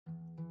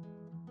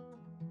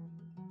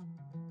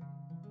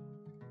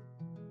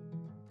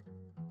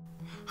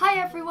Hi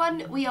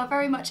everyone, we are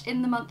very much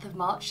in the month of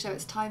March, so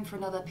it's time for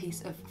another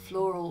piece of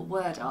floral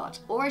word art,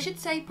 or I should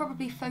say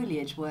probably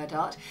foliage word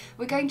art.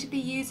 We're going to be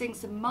using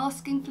some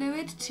masking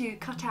fluid to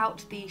cut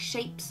out the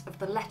shapes of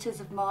the letters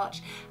of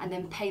March and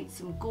then paint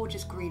some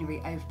gorgeous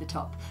greenery over the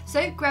top.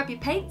 So grab your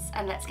paints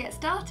and let's get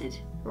started.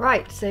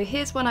 Right, so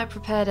here's one I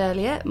prepared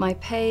earlier. My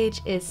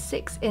page is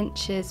 6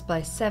 inches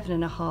by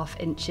 7.5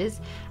 inches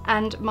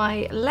and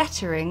my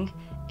lettering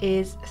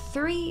is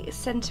 3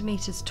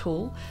 centimeters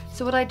tall.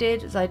 So what I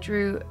did is I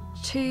drew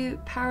 2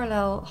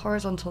 parallel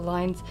horizontal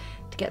lines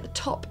to get the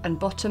top and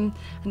bottom,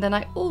 and then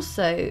I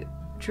also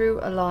drew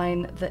a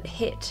line that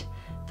hit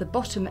the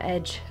bottom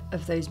edge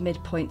of those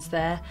midpoints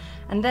there,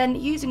 and then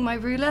using my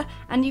ruler,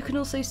 and you can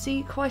also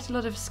see quite a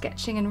lot of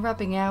sketching and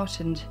rubbing out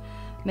and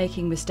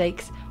making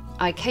mistakes,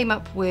 I came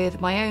up with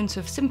my own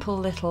sort of simple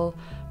little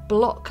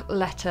block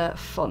letter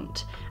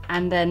font,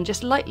 and then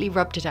just lightly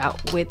rubbed it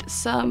out with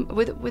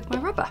my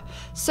rubber.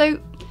 So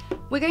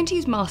we're going to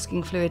use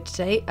masking fluid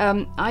today.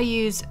 I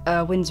use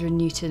Winsor &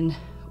 Newton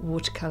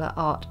watercolour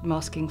art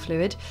masking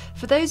fluid.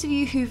 For those of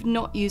you who've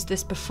not used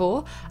this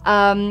before,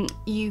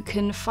 you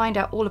can find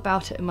out all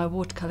about it in my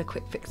watercolour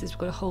quick fixes. We've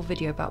got a whole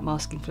video about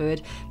masking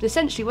fluid. But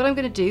essentially what I'm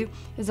going to do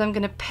is I'm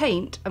going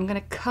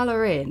to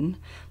colour in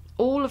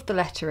all of the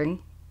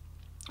lettering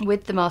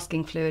with the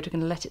masking fluid. We're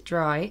going to let it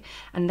dry,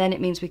 and then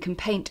it means we can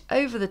paint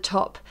over the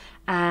top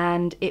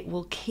and it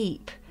will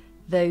keep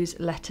those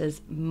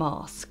letters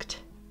masked.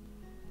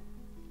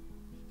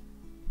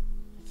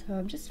 So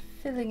I'm just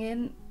filling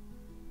in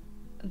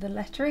the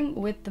lettering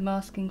with the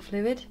masking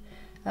fluid.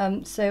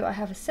 So I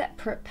have a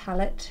separate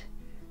palette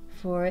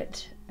for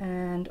it,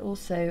 and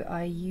also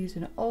I use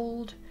an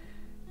old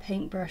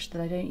paintbrush that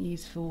I don't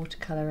use for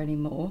watercolour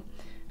anymore.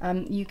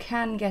 You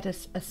can get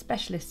a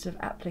specialist of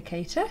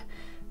applicator,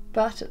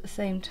 but at the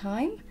same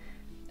time,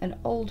 an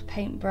old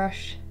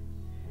paintbrush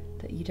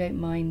that you don't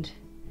mind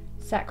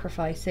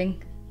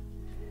sacrificing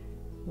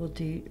will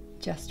do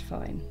just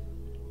fine.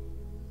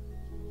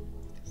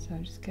 So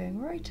I'm just going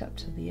right up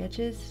to the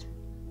edges,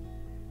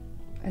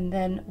 and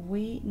then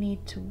we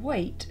need to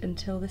wait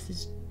until this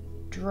is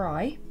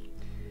dry,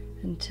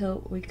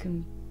 until we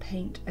can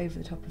paint over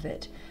the top of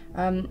it.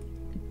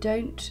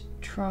 Don't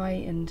try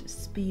and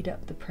speed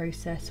up the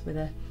process with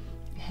a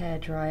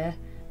hairdryer.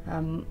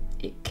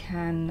 It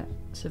can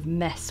sort of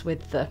mess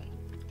with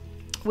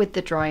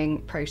the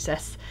drying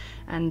process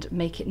and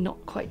make it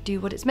not quite do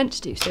what it's meant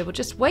to do. So we'll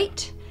just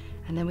wait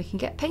and then we can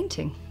get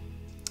painting.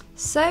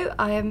 So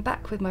I am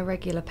back with my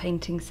regular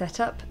painting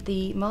setup.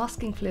 The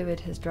masking fluid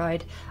has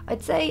dried.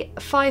 I'd say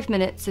 5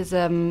 minutes is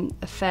a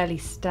fairly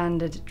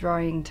standard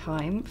drying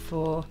time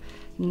for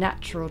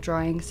natural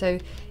drying. So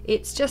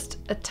it's just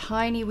a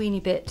tiny weeny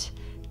bit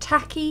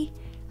tacky,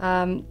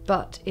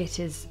 but it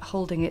is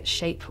holding its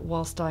shape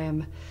whilst I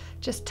am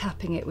just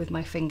tapping it with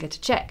my finger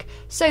to check.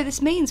 So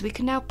this means we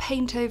can now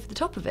paint over the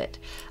top of it.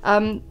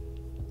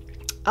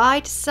 I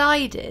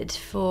decided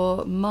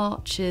for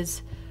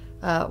March's,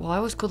 well, I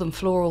always call them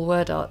floral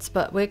word arts,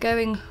 but we're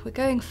going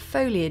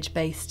foliage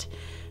based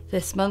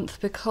this month,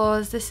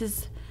 because this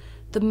is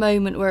the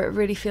moment where it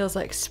really feels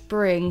like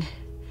spring.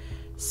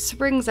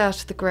 Spring's out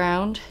of the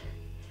ground,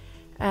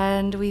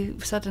 and we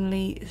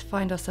suddenly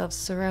find ourselves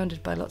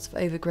surrounded by lots of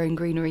overgrown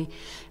greenery,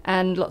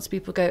 and lots of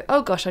people go,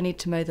 oh gosh, I need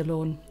to mow the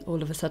lawn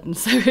all of a sudden.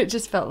 So it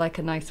just felt like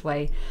a nice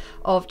way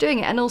of doing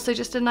it, and also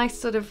just a nice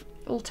sort of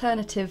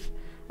alternative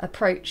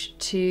approach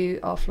to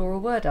our floral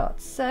word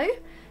arts. So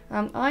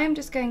I am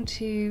just going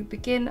to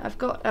begin. I've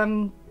got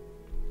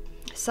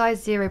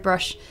size 0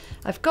 brush.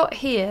 I've got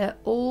here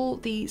all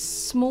the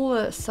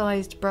smaller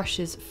sized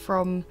brushes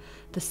from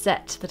the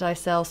set that I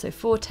sell, so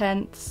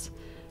 4/10,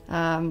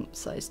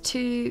 size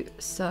 2,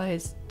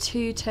 size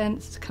 2/10,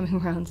 it's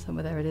coming around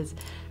somewhere, there it is,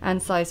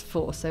 and size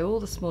 4, so all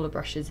the smaller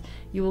brushes.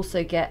 You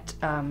also get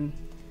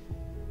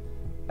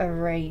a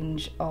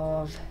range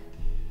of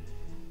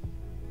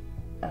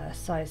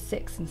size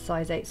 6 and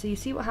size 8. So you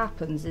see what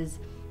happens is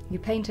you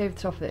paint over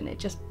the top of it and it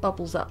just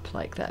bubbles up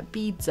like that,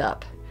 beads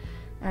up,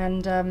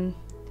 and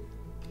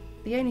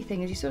the only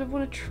thing is you sort of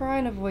want to try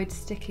and avoid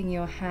sticking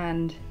your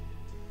hand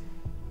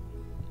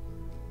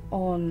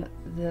on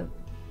the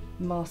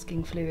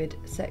masking fluid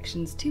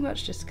sections too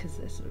much, just because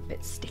they're sort of a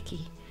bit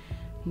sticky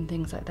and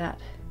things like that.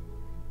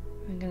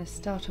 I'm going to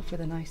start off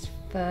with a nice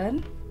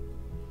fern.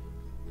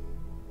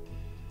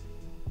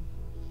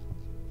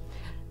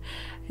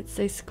 It's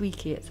so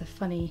squeaky, it's a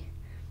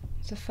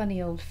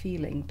funny old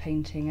feeling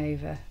painting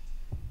over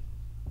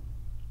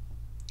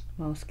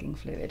masking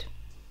fluid.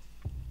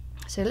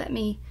 So let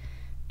me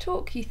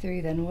talk you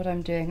through then what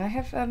I'm doing. I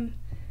have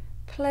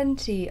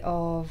plenty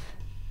of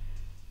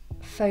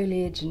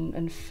foliage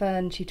and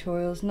fern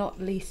tutorials, not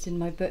least in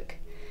my book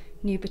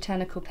New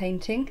Botanical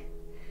Painting,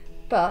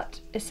 but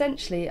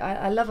essentially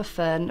I love a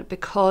fern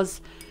because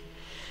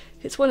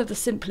it's one of the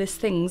simplest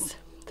things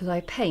that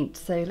I paint.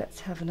 So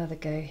let's have another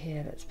go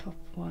here. Let's pop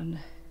one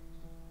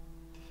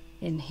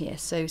in here.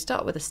 So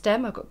start with a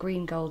stem. I've got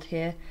green gold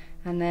here,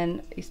 and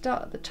then you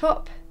start at the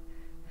top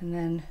and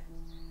then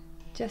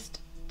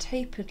just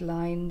tapered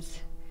lines.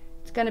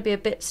 It's It's going to be a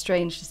bit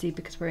strange to see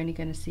because we're only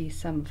going to see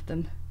some of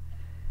them.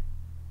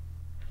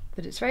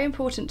 But it's very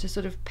important to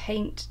sort of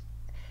paint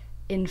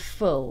in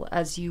full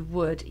as you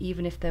would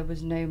even if there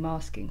was no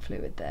masking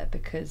fluid there,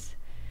 because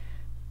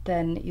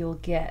then you'll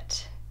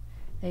get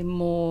a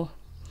more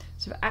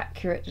sort of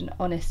accurate and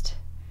honest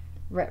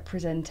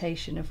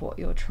representation of what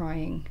you're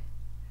trying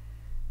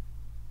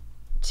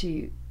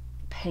to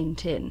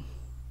paint in.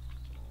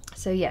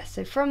 So yes,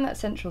 so from that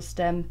central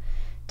stem,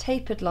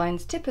 tapered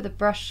lines, tip of the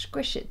brush,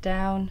 squish it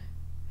down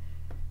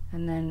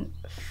and then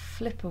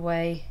flip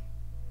away,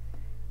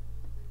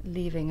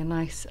 leaving a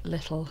nice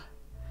little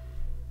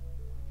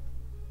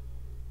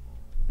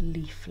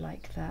leaf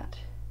like that.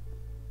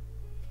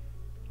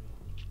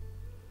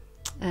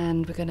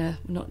 And we're going to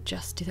not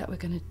just do that, we're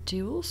going to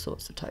do all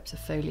sorts of types of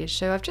foliage.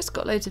 So I've just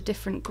got loads of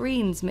different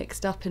greens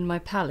mixed up in my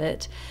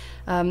palette.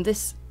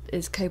 This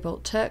is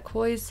Cobalt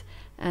Turquoise,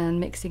 and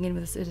mixing in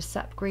with a sort of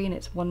Sap Green,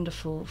 it's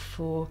wonderful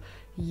for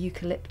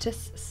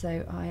eucalyptus.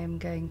 So I'm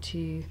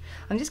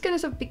just going to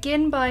sort of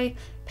begin by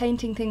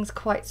painting things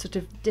quite sort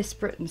of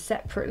disparate and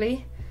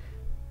separately,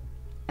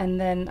 and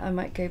then I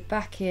might go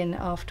back in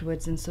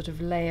afterwards and sort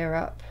of layer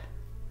up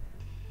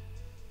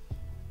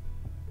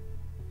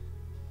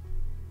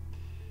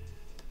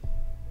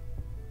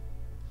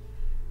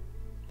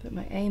but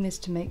my aim is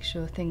to make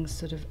sure things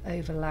sort of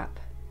overlap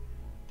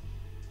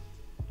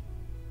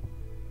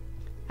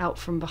out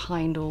from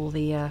behind all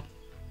the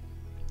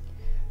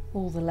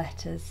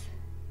letters.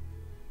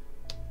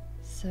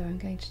 So I'm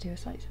going to do a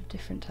slightly sort of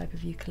different type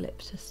of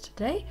eucalyptus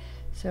today.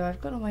 So I've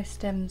got all my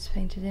stems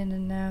painted in,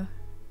 and now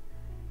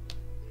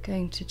I'm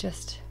going to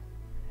just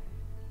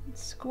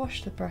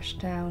squash the brush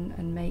down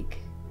and make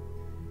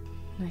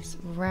nice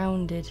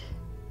rounded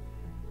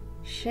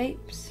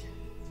shapes.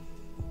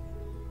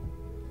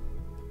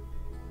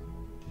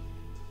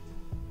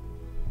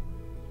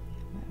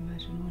 I might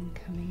imagine one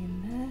coming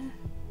in there.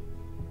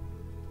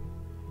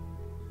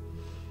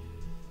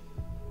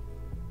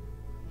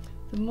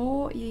 The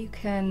more you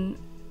can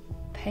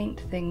paint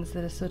things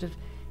that are sort of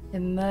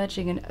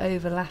emerging and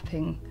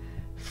overlapping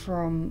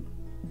from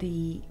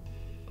the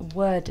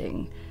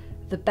wording,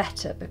 the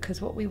better,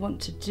 because what we want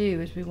to do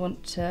is we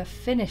want to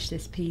finish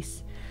this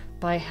piece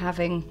by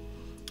having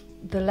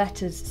the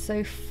letters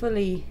so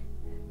fully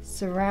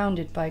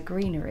surrounded by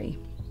greenery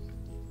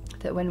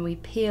that when we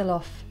peel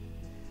off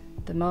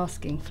the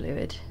masking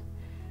fluid,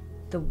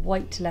 the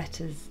white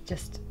letters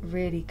just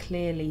really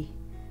clearly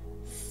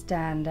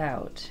stand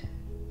out.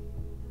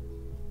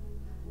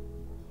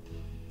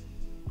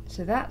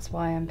 So that's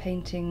why I'm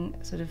painting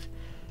sort of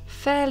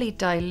fairly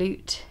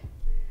dilute,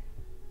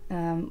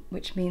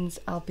 which means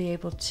I'll be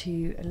able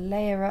to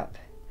layer up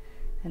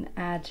and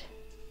add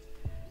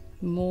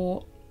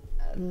more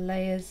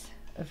layers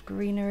of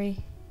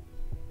greenery.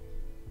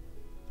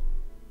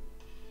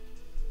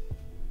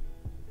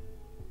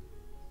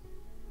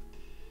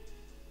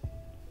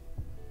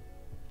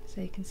 So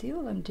you can see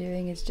all I'm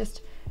doing is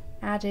just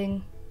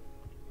adding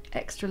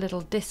extra little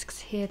discs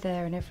here,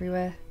 there and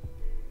everywhere.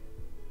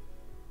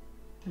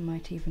 I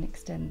might even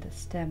extend the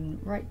stem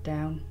right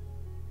down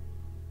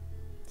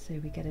so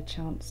we get a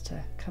chance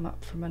to come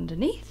up from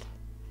underneath.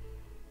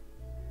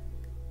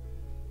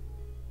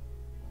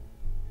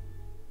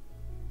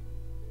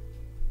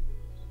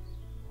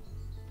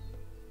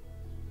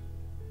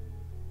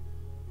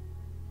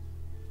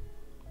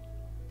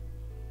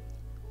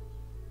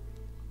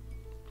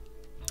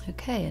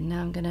 Okay, and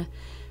now I'm going to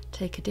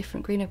take a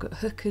different green. I've got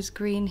Hooker's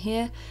green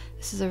here.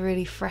 This is a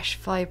really fresh,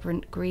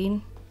 vibrant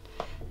green,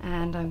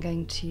 and I'm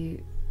going to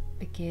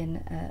begin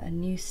a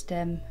new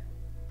stem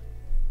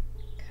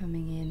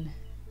coming in.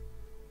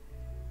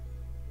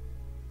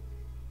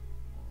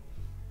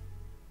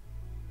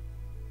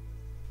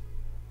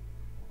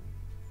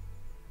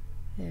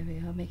 There we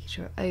are, making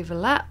sure it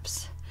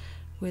overlaps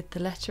with the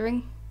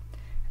lettering.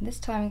 And this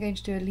time I'm going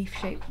to do a leaf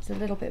shape that's a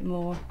little bit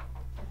more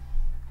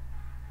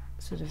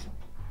sort of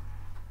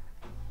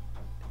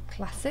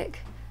classic.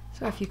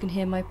 Sorry if you can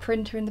hear my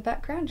printer in the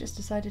background, just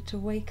decided to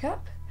wake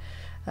up.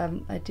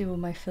 I do all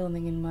my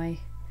filming in my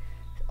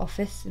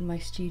office, in my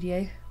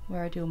studio,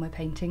 where I do all my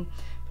painting,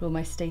 but all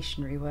my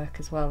stationery work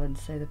as well, and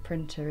so the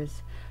printer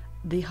is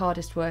the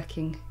hardest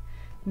working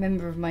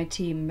member of my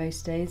team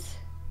most days.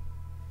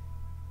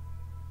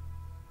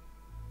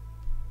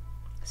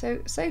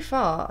 So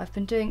far I've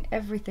been doing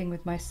everything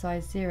with my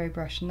size 0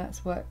 brush, and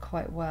that's worked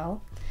quite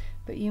well,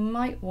 but you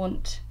might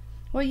want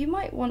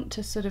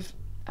to sort of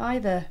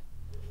either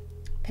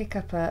pick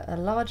up a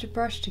larger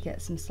brush to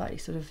get some slightly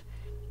sort of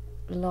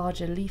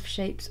larger leaf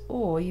shapes,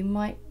 or you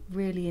might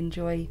really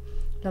enjoy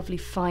lovely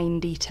fine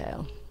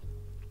detail,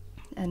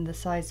 and the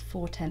size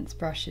 4/10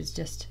 brush is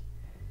just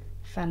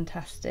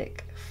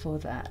fantastic for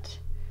that.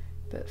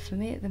 But for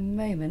me at the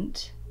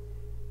moment,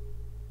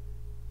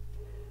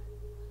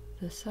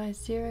 the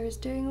size 0 is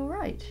doing all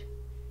right.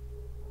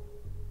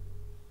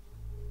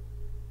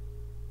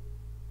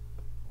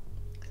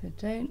 So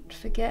don't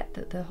forget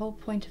that the whole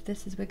point of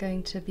this is we're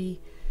going to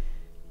be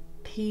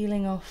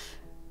peeling off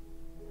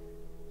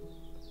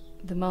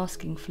the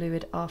masking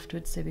fluid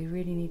afterwards, so we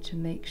really need to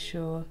make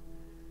sure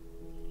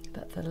so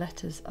that the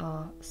letters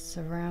are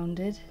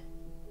surrounded.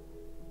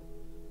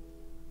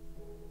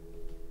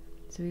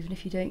 So even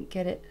if you don't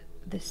get it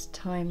this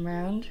time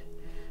round,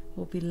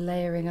 we'll be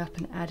layering up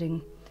and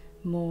adding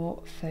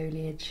more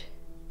foliage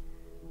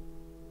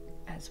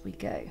as we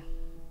go.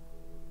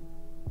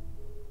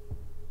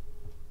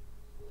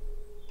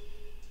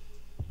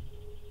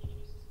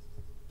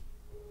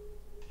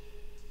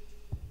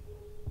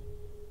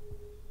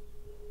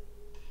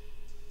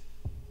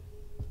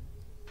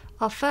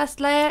 Our first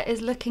layer is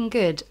looking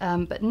good,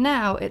 but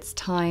now it's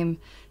time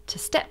to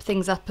step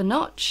things up a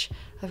notch.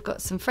 I've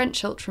got some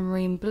French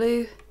Ultramarine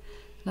blue,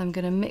 and I'm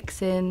going to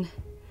mix in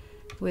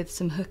with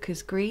some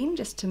Hooker's green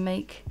just to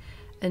make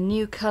a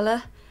new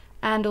colour,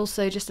 and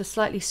also just a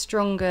slightly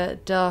stronger,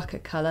 darker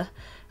colour.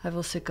 I've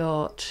also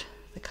got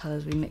the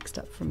colours we mixed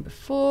up from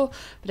before,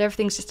 but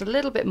everything's just a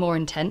little bit more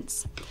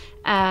intense.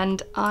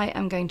 And I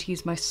am going to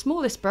use my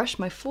smallest brush,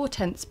 my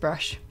 4/10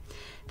 brush.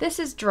 This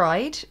is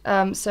dried,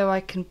 so I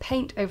can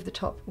paint over the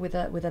top with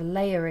a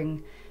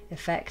layering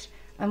effect.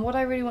 And what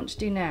I really want to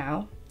do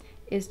now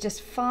is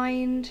just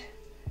find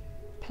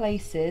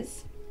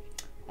places.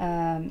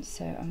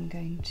 So I'm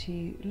going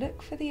to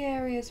look for the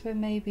areas where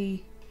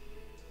maybe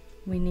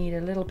we need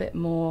a little bit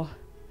more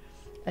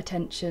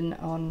attention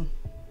on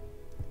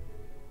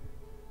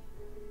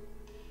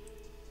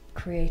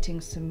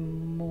creating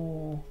some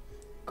more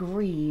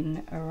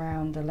green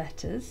around the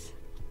letters.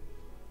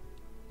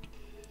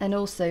 And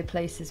also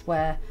places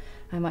where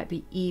I might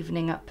be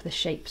evening up the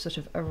shape sort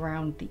of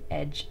around the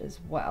edge as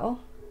well.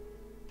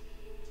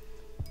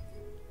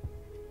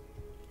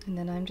 And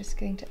then I'm just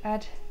going to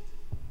add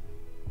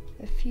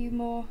a few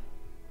more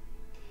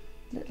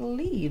little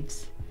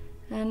leaves.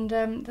 And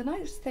the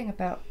nice thing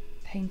about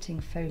painting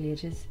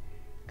foliage is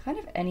kind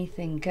of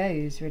anything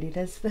goes, really.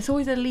 There's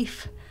always a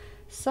leaf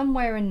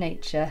somewhere in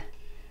nature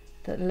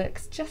that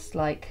looks just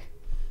like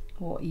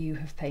what you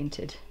have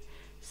painted.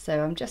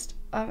 So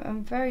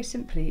I'm very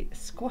simply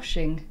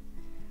squashing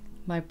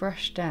my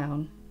brush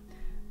down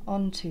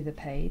onto the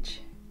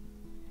page,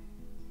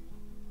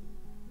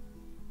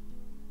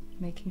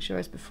 making sure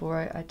as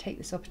before I take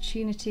this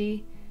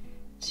opportunity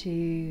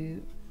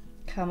to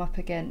come up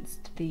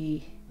against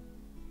the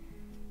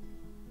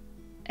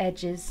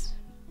edges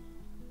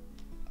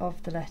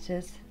of the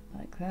letters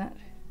like that.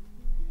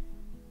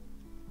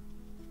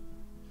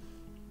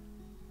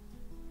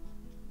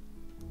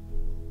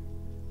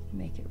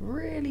 Make it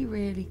really,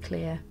 really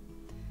clear.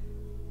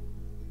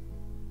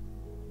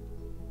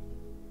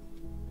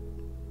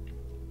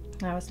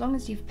 Now, as long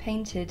as you've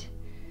painted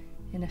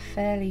in a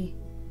fairly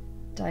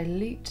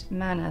dilute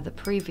manner the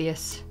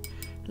previous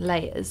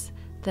layers,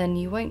 then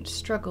you won't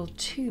struggle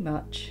too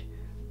much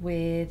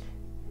with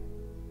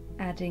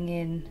adding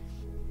in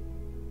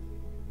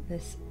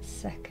this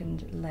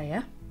second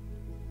layer.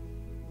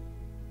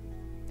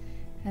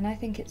 And I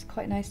think it's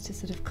quite nice to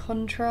sort of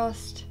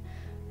contrast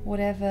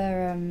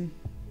whatever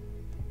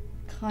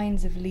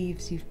kinds of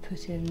leaves you've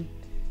put in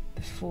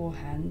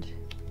beforehand.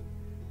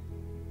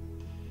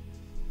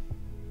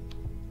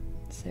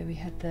 So we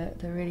had the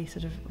really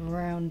sort of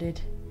rounded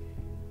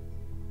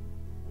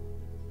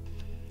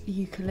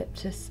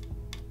eucalyptus.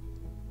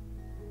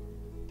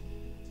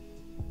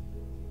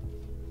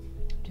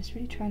 Just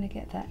really trying to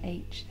get that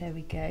H, there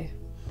we go.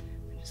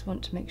 I just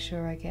want to make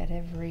sure I get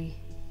every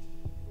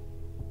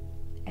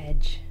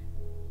edge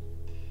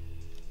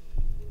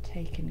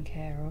taken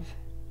care of.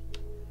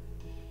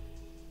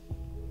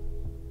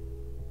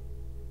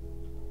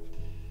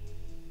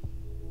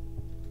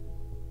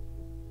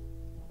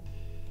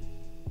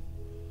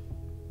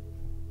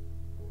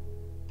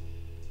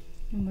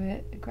 And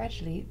we're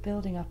gradually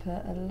building up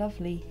a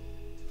lovely,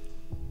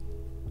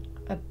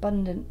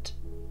 abundant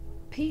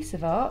piece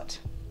of art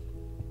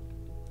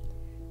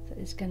that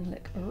is going to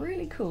look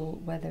really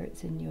cool, whether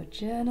it's in your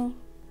journal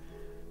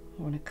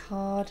or on a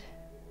card.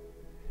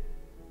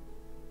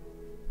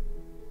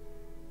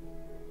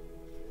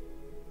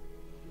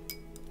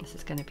 This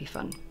is going to be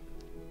fun.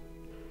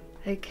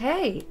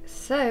 Okay,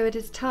 so it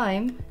is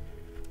time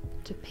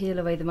to peel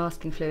away the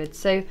masking fluid.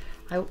 So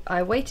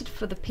I waited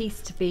for the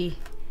piece to be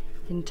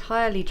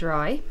entirely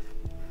dry.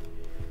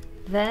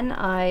 Then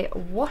I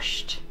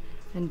washed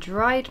and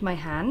dried my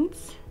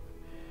hands.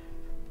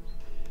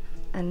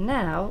 And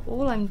now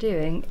all I'm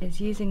doing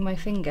is using my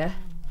finger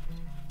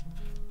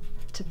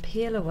to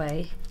peel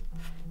away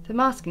the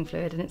masking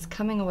fluid, and it's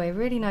coming away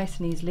really nice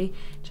and easily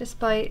just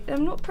by,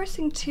 I'm not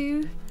pressing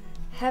too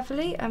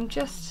heavily, I'm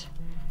just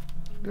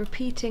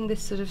repeating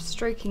this sort of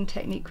stroking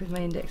technique with my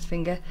index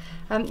finger.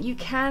 You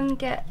can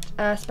get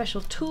special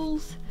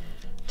tools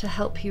to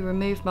help you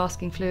remove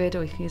masking fluid,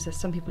 or you can use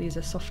some people use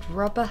a soft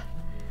rubber,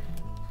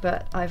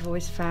 but I've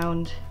always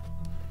found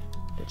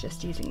that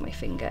just using my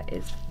finger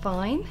is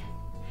fine.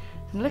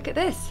 And look at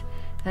this,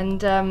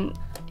 and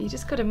you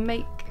just got to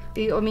make,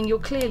 I mean, you'll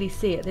clearly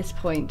see at this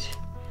point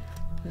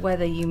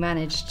whether you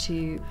manage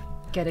to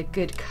get a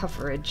good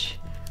coverage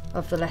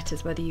of the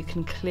letters, whether you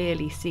can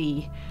clearly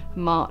see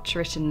March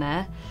written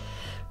there.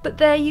 But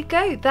there you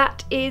go,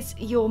 that is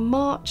your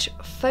March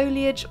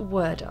foliage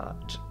word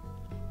art.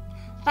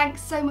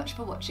 Thanks so much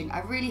for watching. I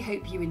really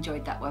hope you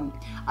enjoyed that one.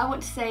 I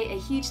want to say a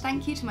huge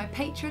thank you to my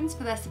patrons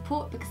for their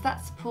support, because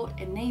that support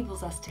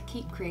enables us to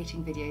keep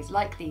creating videos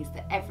like these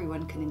that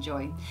everyone can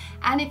enjoy.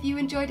 And if you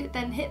enjoyed it,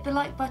 then hit the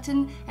like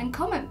button and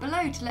comment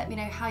below to let me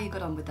know how you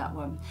got on with that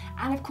one.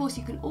 And of course,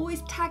 you can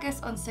always tag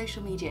us on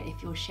social media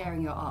if you're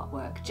sharing your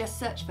artwork. Just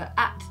search for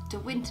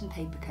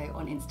 @DeWintonPaperCo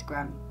on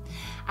Instagram.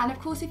 And of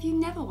course, if you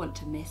never want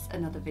to miss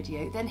another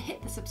video, then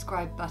hit the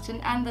subscribe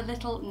button and the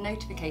little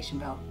notification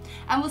bell.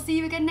 And we'll see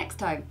you again next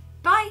time.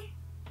 Bye!